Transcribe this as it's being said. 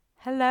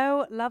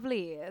Hello,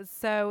 lovelies.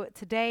 So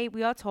today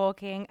we are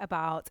talking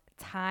about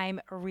time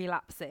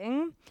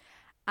relapsing.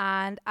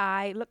 And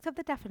I looked up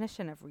the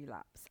definition of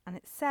relapse, and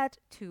it said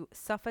to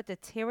suffer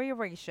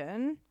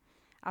deterioration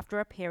after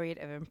a period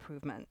of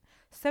improvement.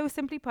 So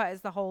simply put,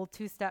 is the whole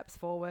two steps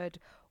forward,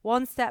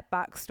 one step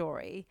back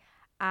story.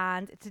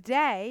 And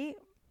today,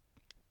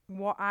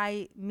 what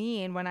I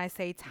mean when I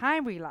say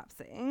time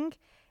relapsing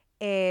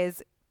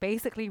is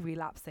basically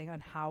relapsing on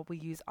how we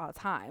use our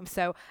time.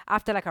 So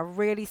after like a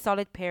really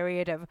solid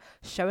period of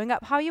showing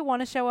up how you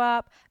want to show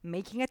up,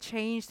 making a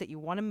change that you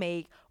want to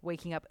make,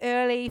 waking up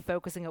early,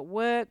 focusing at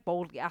work,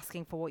 boldly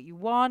asking for what you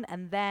want,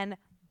 and then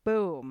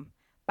boom,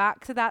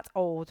 back to that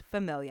old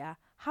familiar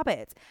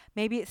habit.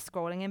 Maybe it's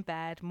scrolling in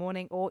bed,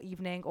 morning or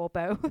evening or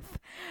both.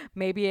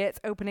 Maybe it's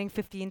opening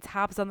 15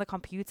 tabs on the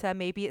computer.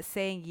 Maybe it's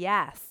saying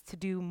yes to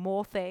do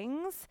more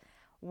things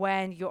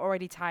when you're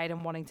already tired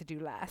and wanting to do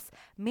less.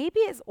 Maybe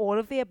it's all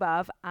of the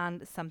above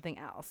and something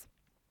else.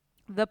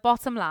 The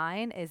bottom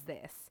line is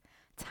this: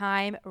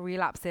 time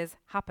relapses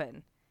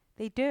happen.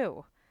 They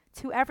do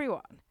to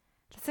everyone.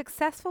 The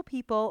successful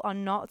people are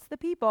not the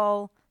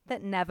people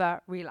that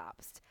never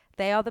relapsed.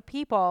 They are the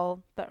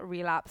people that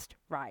relapsed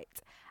right.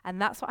 And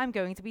that's what I'm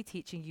going to be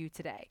teaching you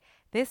today.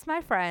 This,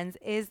 my friends,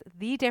 is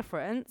the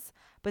difference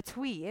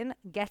between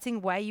getting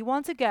where you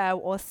want to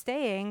go or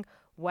staying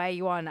where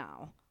you are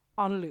now,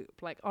 on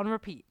loop, like on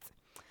repeat.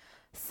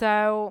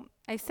 So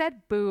I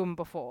said boom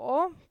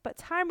before, but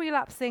time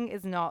relapsing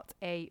is not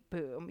a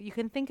boom. You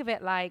can think of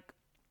it like,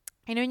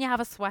 when you have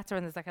a sweater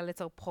and there's like a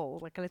little pull,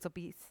 like a little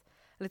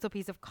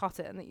piece of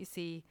cotton that you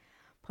see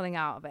pulling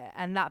out of it.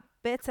 And that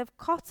bit of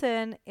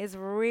cotton is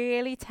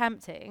really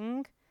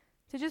tempting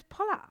to just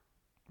pull out,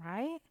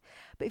 right?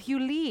 But if you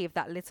leave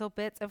that little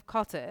bit of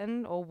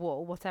cotton or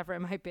wool, whatever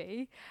it might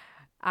be,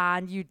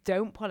 and you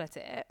don't pull at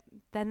it,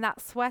 then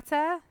that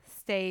sweater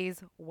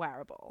stays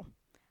wearable.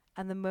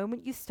 And the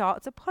moment you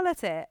start to pull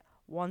at it,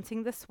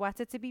 wanting the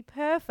sweater to be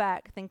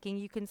perfect, thinking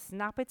you can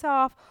snap it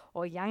off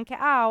or yank it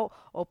out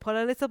or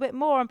pull a little bit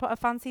more and put a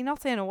fancy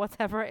knot in or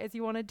whatever it is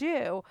you want to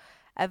do,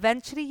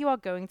 eventually you are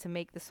going to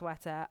make the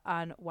sweater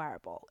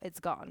unwearable. It's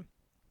gone.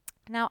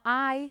 Now,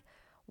 I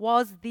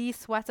was the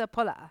sweater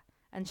puller.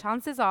 And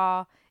chances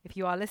are, if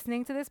you are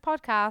listening to this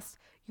podcast,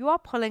 you are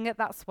pulling at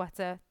that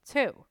sweater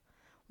too.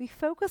 We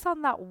focus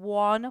on that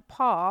one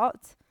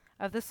part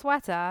of the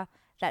sweater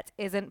that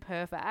isn't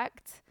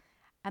perfect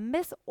and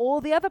miss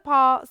all the other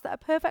parts that are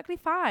perfectly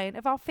fine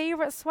of our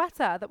favorite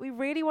sweater that we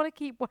really want to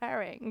keep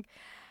wearing.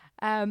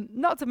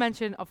 Not to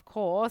mention, of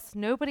course,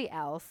 nobody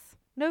else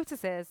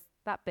notices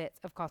that bit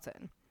of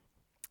cotton.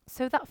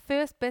 So that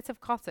first bit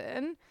of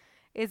cotton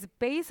is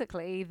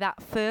basically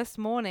that first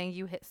morning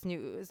you hit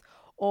snooze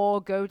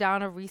or go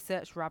down a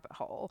research rabbit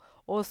hole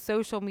or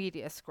social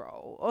media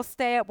scroll or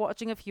stay up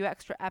watching a few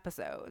extra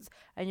episodes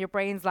and your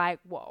brain's like,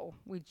 whoa,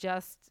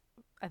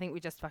 I think we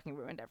just fucking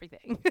ruined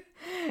everything.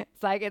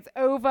 It's like, it's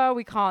over.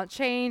 We can't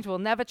change. We'll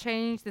never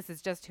change. This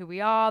is just who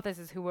we are. This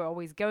is who we're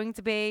always going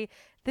to be.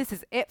 This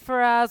is it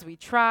for us. We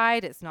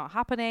tried. It's not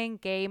happening.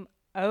 Game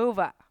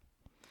over.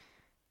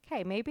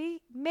 Okay,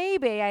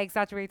 maybe I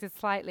exaggerated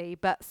slightly,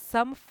 but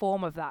some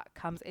form of that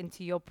comes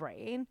into your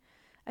brain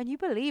and you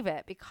believe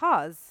it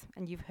because,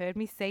 and you've heard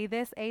me say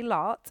this a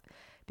lot,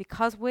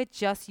 because we're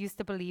just used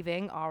to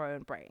believing our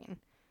own brain.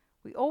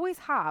 We always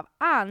have,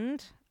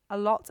 and a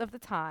lot of the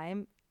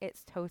time,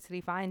 it's totally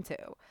fine to.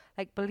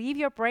 Like, believe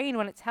your brain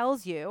when it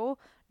tells you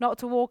not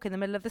to walk in the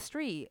middle of the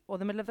street or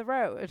the middle of the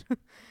road.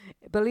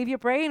 Believe your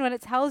brain when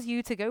it tells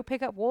you to go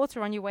pick up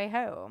water on your way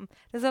home.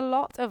 There's a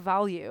lot of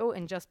value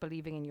in just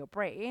believing in your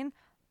brain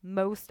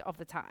most of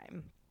the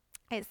time.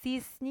 It's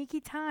these sneaky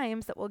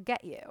times that will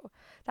get you.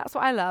 That's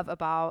what I love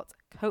about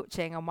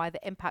coaching and why the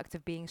impact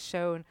of being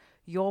shown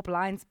your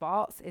blind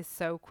spots is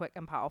so quick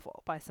and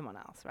powerful by someone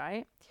else,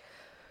 right?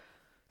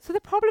 So the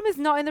problem is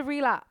not in the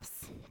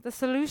relapse. The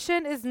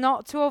solution is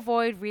not to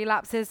avoid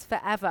relapses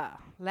forever.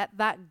 Let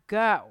that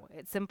go.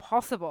 It's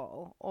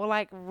impossible, or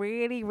like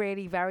really,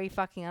 really very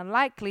fucking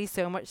unlikely,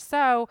 so much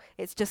so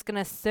it's just going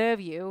to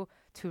serve you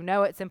to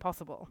know it's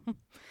impossible.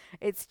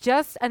 It's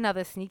just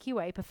another sneaky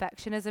way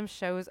perfectionism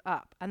shows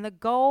up. And the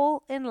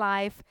goal in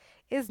life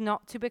is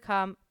not to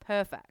become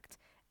perfect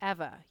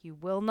ever. You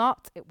will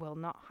not. It will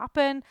not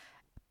happen.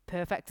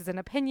 Perfect is an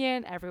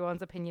opinion.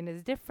 Everyone's opinion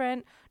is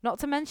different. Not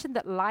to mention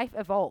that life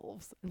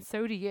evolves, and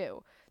so do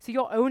you. So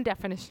your own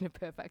definition of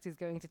perfect is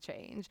going to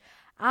change.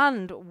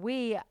 And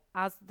we,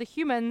 as the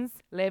humans,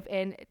 live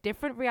in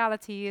different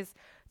realities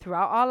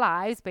throughout our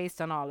lives based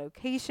on our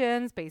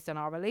locations, based on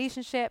our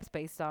relationships,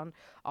 based on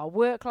our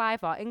work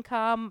life, our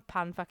income,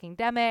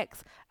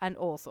 pan-fucking-demics, and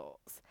all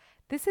sorts.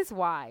 This is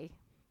why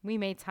we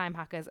made Time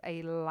Hackers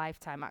a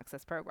lifetime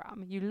access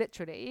program. You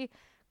literally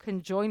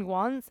can join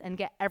once and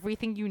get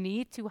everything you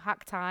need to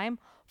hack time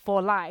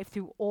for life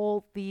through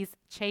all these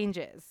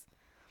changes.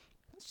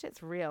 That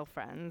shit's real,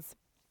 friends.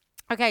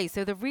 Okay,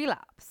 so the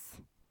relapse,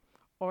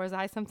 or as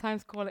I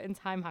sometimes call it in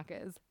Time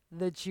Hackers,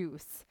 the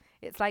juice.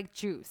 It's like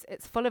juice.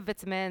 It's full of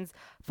vitamins,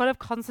 full of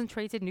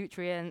concentrated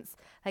nutrients,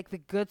 like the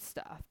good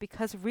stuff,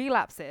 because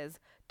relapses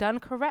done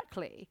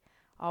correctly,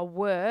 are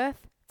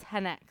worth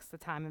 10x the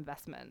time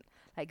investment.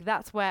 Like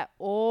that's where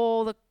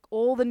all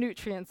the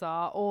nutrients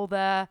are, all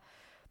the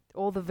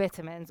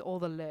vitamins, all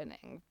the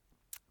learning.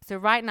 So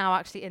right now,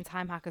 actually, in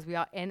Time Hackers, we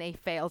are in a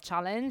fail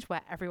challenge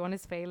where everyone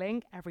is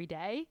failing every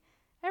day,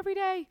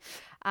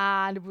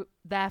 and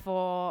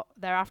therefore,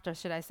 thereafter,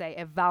 should I say,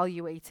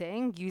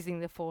 evaluating using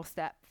the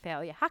 4-step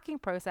failure hacking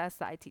process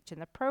that I teach in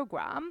the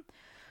program.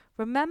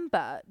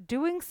 Remember,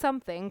 doing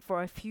something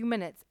for a few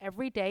minutes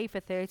every day for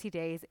 30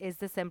 days is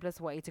the simplest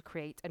way to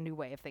create a new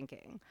way of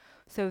thinking.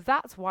 So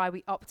that's why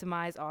we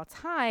optimize our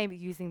time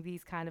using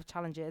these kind of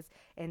challenges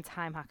in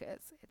Time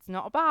Hackers. It's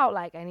not about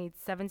like, I need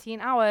 17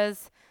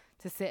 hours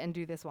to sit and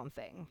do this one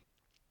thing.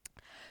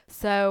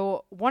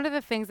 So one of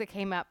the things that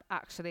came up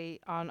actually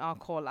on our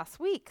call last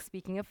week,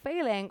 speaking of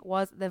failing,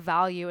 was the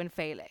value in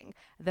failing,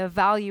 the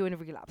value in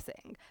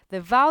relapsing.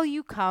 The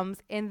value comes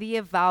in the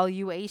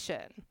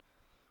evaluation.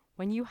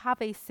 When you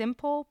have a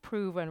simple,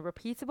 proven,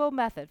 repeatable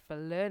method for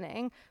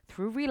learning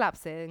through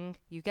relapsing,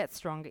 you get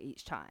stronger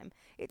each time.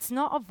 It's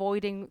not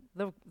avoiding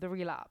the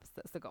relapse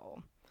that's the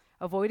goal.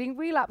 Avoiding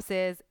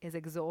relapses is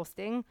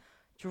exhausting,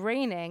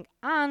 draining,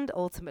 and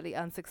ultimately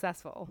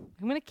unsuccessful.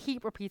 I'm going to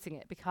keep repeating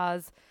it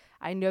because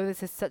I know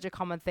this is such a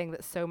common thing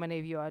that so many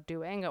of you are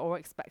doing or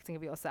expecting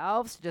of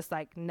yourselves to just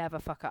like never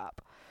fuck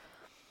up.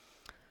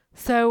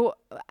 So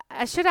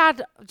I should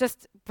add,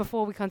 just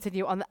before we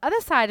continue, on the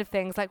other side of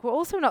things, like we're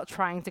also not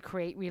trying to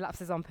create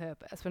relapses on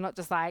purpose. We're not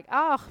just like,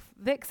 oh,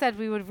 Vic said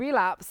we would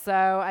relapse, so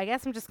I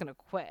guess I'm just going to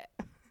quit.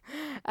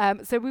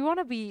 So we want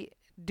to be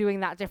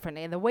doing that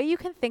differently. And the way you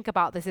can think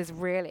about this is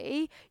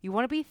really, you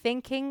want to be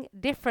thinking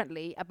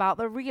differently about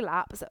the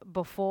relapse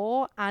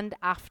before and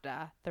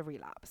after the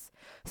relapse.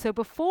 So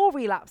before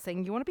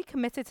relapsing, you want to be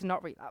committed to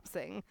not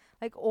relapsing,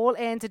 like all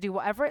in to do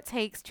whatever it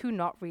takes to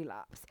not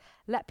relapse.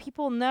 Let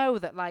people know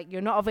that like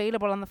you're not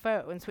available on the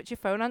phone, switch your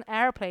phone on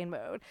airplane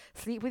mode,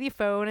 sleep with your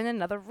phone in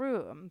another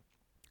room.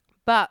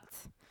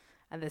 But,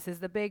 and this is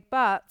the big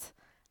but,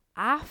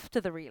 after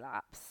the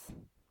relapse,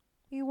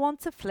 we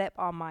want to flip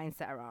our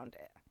mindset around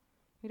it.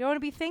 We don't want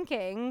to be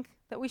thinking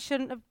that we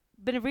shouldn't have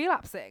been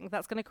relapsing.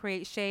 That's going to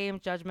create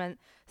shame, judgment,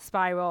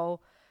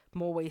 spiral,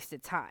 more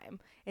wasted time.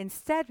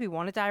 Instead, we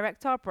want to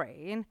direct our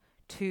brain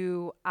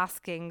to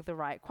asking the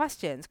right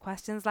questions.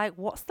 Questions like,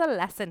 what's the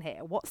lesson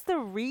here? What's the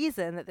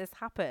reason that this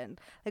happened?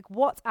 Like,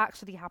 what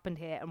actually happened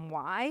here and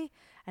why?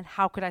 And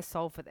how could I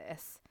solve for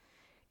this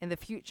in the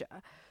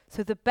future?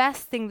 So the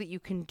best thing that you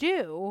can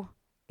do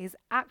is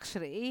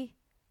actually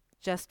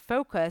just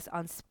focus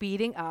on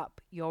speeding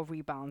up your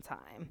rebound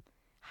time.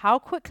 How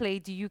quickly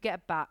do you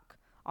get back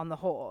on the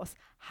horse?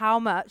 How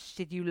much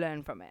did you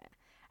learn from it?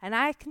 And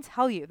I can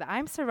tell you that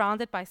I'm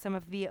surrounded by some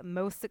of the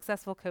most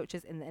successful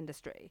coaches in the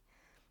industry.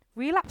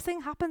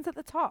 Relapsing happens at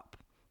the top.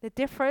 The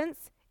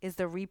difference is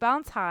the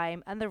rebound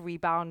time and the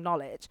rebound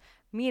knowledge,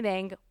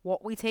 meaning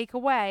what we take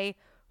away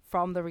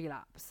from the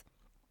relapse.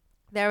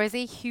 There is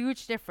a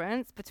huge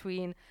difference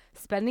between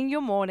spending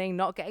your morning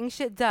not getting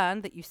shit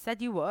done that you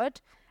said you would,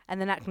 and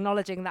then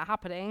acknowledging that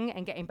happening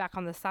and getting back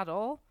on the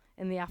saddle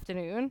in the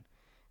afternoon.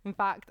 In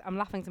fact, I'm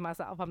laughing to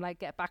myself. I'm like,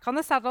 get back on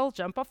the saddle,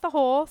 jump off the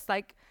horse,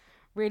 like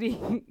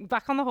really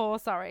back on the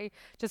horse, sorry.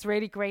 Just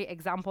really great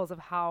examples of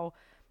how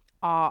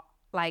our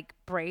like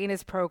brain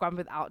is programmed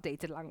with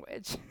outdated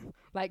language.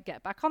 Like,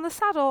 get back on the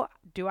saddle.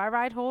 Do I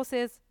ride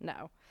horses?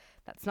 No,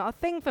 that's not a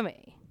thing for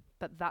me,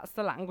 but that's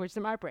the language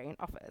that my brain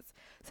offers.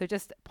 So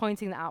just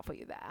pointing that out for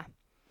you there.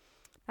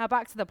 Now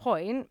back to the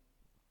point.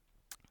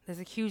 There's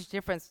a huge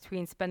difference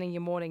between spending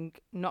your morning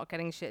not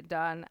getting shit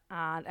done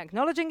and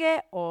acknowledging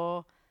it,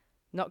 or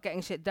not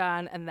getting shit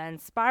done and then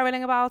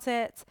spiraling about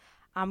it.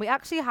 And we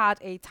actually had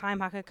a time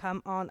hacker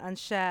come on and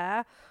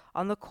share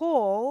on the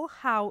call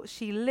how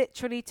she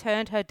literally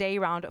turned her day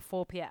round at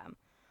 4 p.m.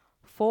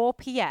 4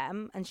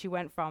 p.m. and she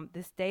went from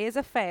this day is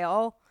a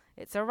fail,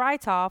 it's a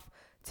write-off,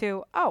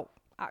 to, oh,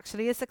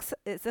 actually it's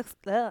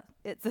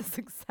a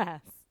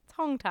success.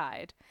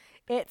 Tongue-tied.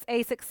 It's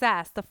a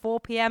success. The 4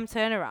 p.m.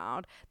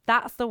 turnaround.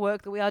 That's the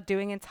work that we are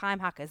doing in Time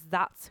Hackers.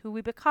 That's who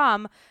we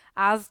become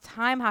as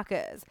Time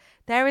Hackers.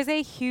 There is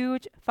a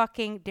huge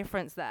fucking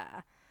difference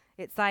there.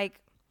 It's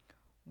like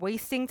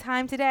wasting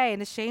time today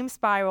in a shame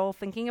spiral,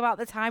 thinking about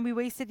the time we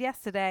wasted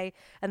yesterday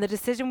and the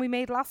decision we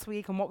made last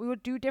week and what we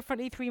would do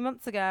differently 3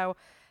 months ago,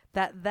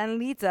 that then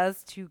leads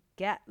us to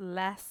get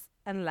less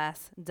and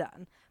less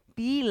done.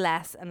 Be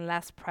less and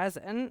less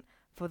present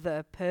for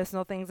the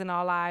personal things in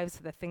our lives,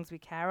 for the things we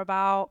care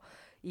about,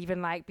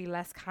 even like be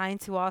less kind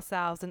to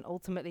ourselves and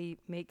ultimately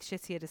make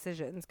shittier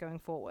decisions going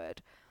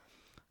forward.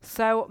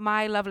 So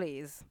my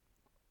lovelies,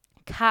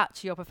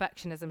 catch your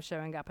perfectionism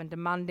showing up and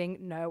demanding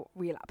no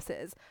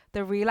relapses.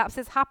 The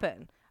relapses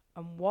happen,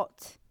 and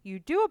what you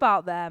do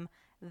about them,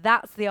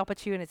 that's the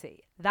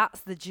opportunity. That's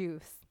the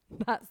juice.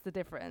 That's the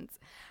difference.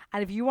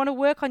 And if you want to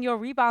work on your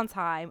rebound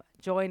time,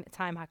 join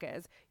Time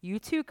Hackers. You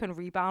too can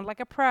rebound like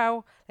a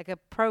pro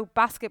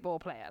basketball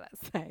player,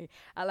 let's say,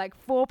 at like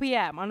 4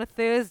 p.m. on a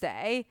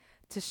Thursday.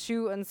 to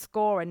shoot and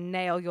score and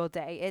nail your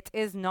day. It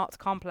is not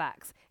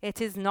complex. It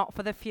is not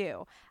for the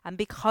few. And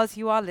because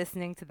you are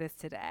listening to this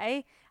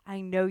today,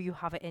 I know you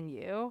have it in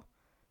you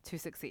to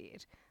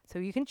succeed. So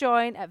you can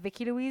join at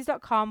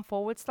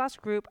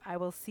vickylouise.com/group. I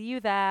will see you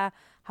there.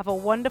 Have a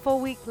wonderful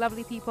week,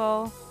 lovely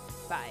people.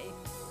 Bye.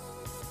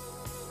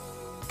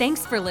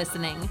 Thanks for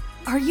listening.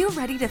 Are you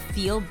ready to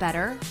feel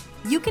better?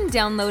 You can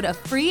download a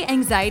free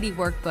anxiety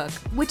workbook,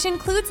 which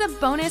includes a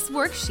bonus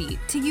worksheet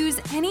to use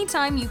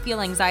anytime you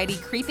feel anxiety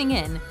creeping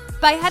in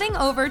by heading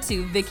over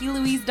to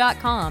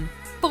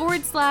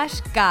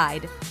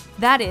vickylouise.com/guide.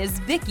 That is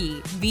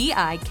Vicky,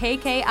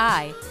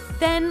 VIKKI,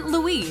 then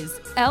Louise,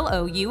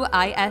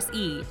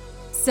 LOUISE.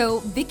 So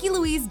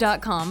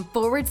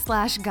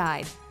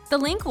vickylouise.com/guide. The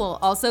link will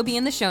also be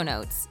in the show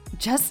notes.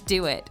 Just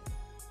do it.